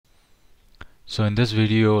So in this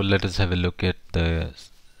video, let us have a look at the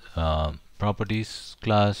properties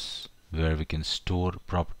class, where we can store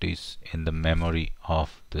properties in the memory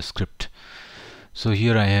of the script. So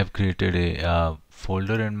here I have created a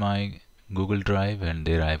folder in my Google Drive, and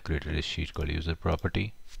there I have created a sheet called user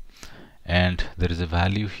property, and there is a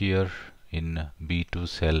value here in B2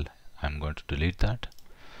 cell. I'm going to delete that.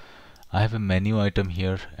 I have a menu item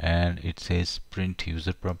here and it says print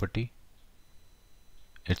user property.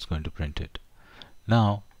 It's going to print it.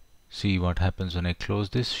 Now see what happens when I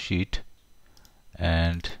close this sheet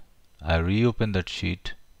and I reopen that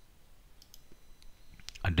sheet.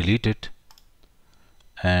 I delete it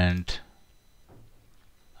and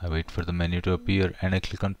I wait for the menu to appear and I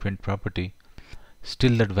click on print property.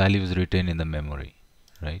 Still that value is retained in the memory,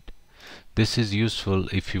 right? This is useful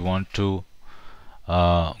if you want to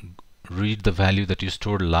read the value that you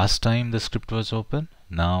stored last time the script was open.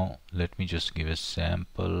 Now let me just give a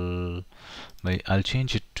sample. I'll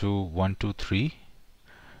change it to 123,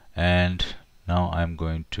 and now I'm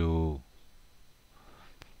going to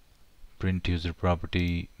print user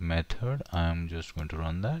property method. I'm just going to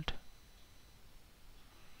run that.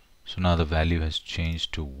 So now the value has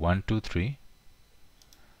changed to 123.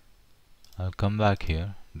 I'll come back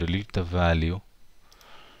here, delete the value,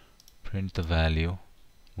 print the value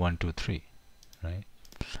 123, right?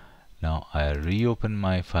 Now I reopen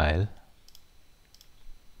my file,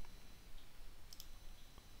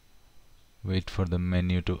 wait for the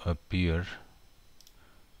menu to appear,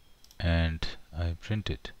 and I print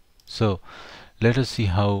it. So let us see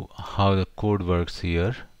how the code works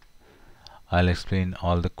here. I'll explain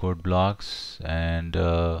all the code blocks, and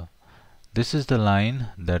this is the line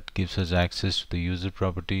that gives us access to the user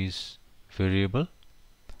properties variable,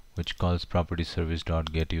 which calls property service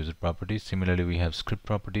dot get user properties. Similarly, we have script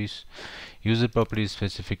properties. User property is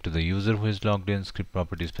specific to the user who is logged in. Script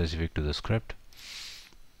property is specific to the script.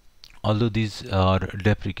 Although these are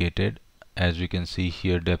deprecated, as we can see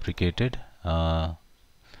here, deprecated. So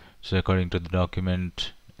according to the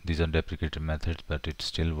document, these are deprecated methods, but it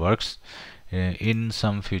still works. In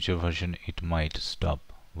some future version, it might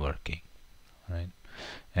stop working, right?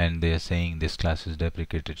 And they are saying this class is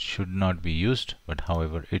deprecated, should not be used, but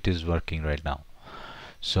however it is working right now,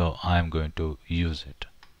 so I'm going to use it.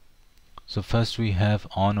 So first we have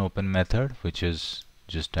onOpen method, which is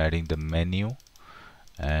just adding the menu,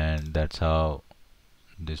 and that's how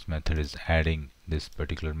this method is adding this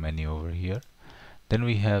particular menu over here. Then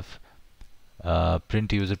we have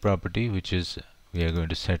print user property, which is we are going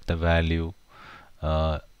to set the value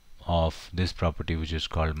of this property, which is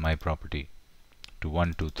called my property, to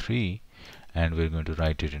 123, and we're going to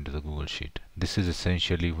write it into the Google Sheet. This is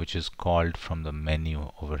essentially which is called from the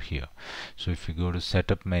menu over here. So if you go to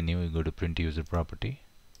setup menu, you go to print user property,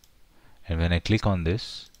 and when I click on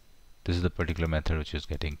this, this is the particular method which is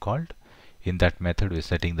getting called. In that method we're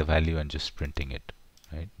setting the value and just printing it,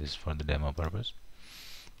 right? This is for the demo purpose.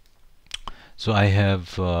 So I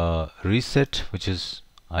have reset, which is,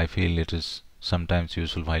 I feel it is sometimes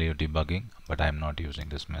useful while you're debugging, but I'm not using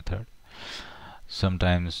this method.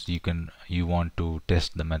 Sometimes you want to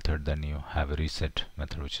test the method, then you have a reset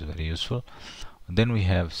method, which is very useful. Then we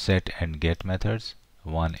have set and get methods.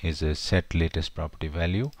 One is a set latest property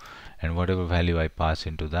value, and whatever value I pass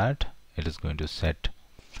into that, it is going to set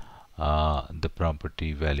the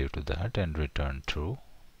property value to that and return true,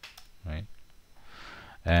 right?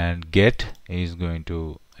 And get is going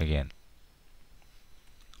to again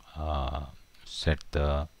set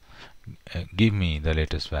the give me the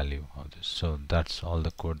latest value of this. So that's all the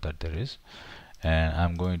code that there is, and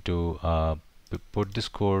I'm going to put this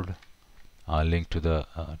code link to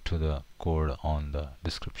the code on the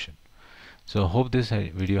description. So hope this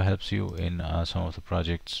video helps you in some of the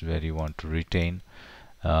projects where you want to retain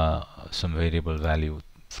some variable value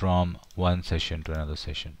from one session to another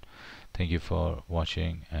session. Thank you for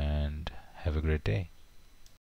watching and have a great day.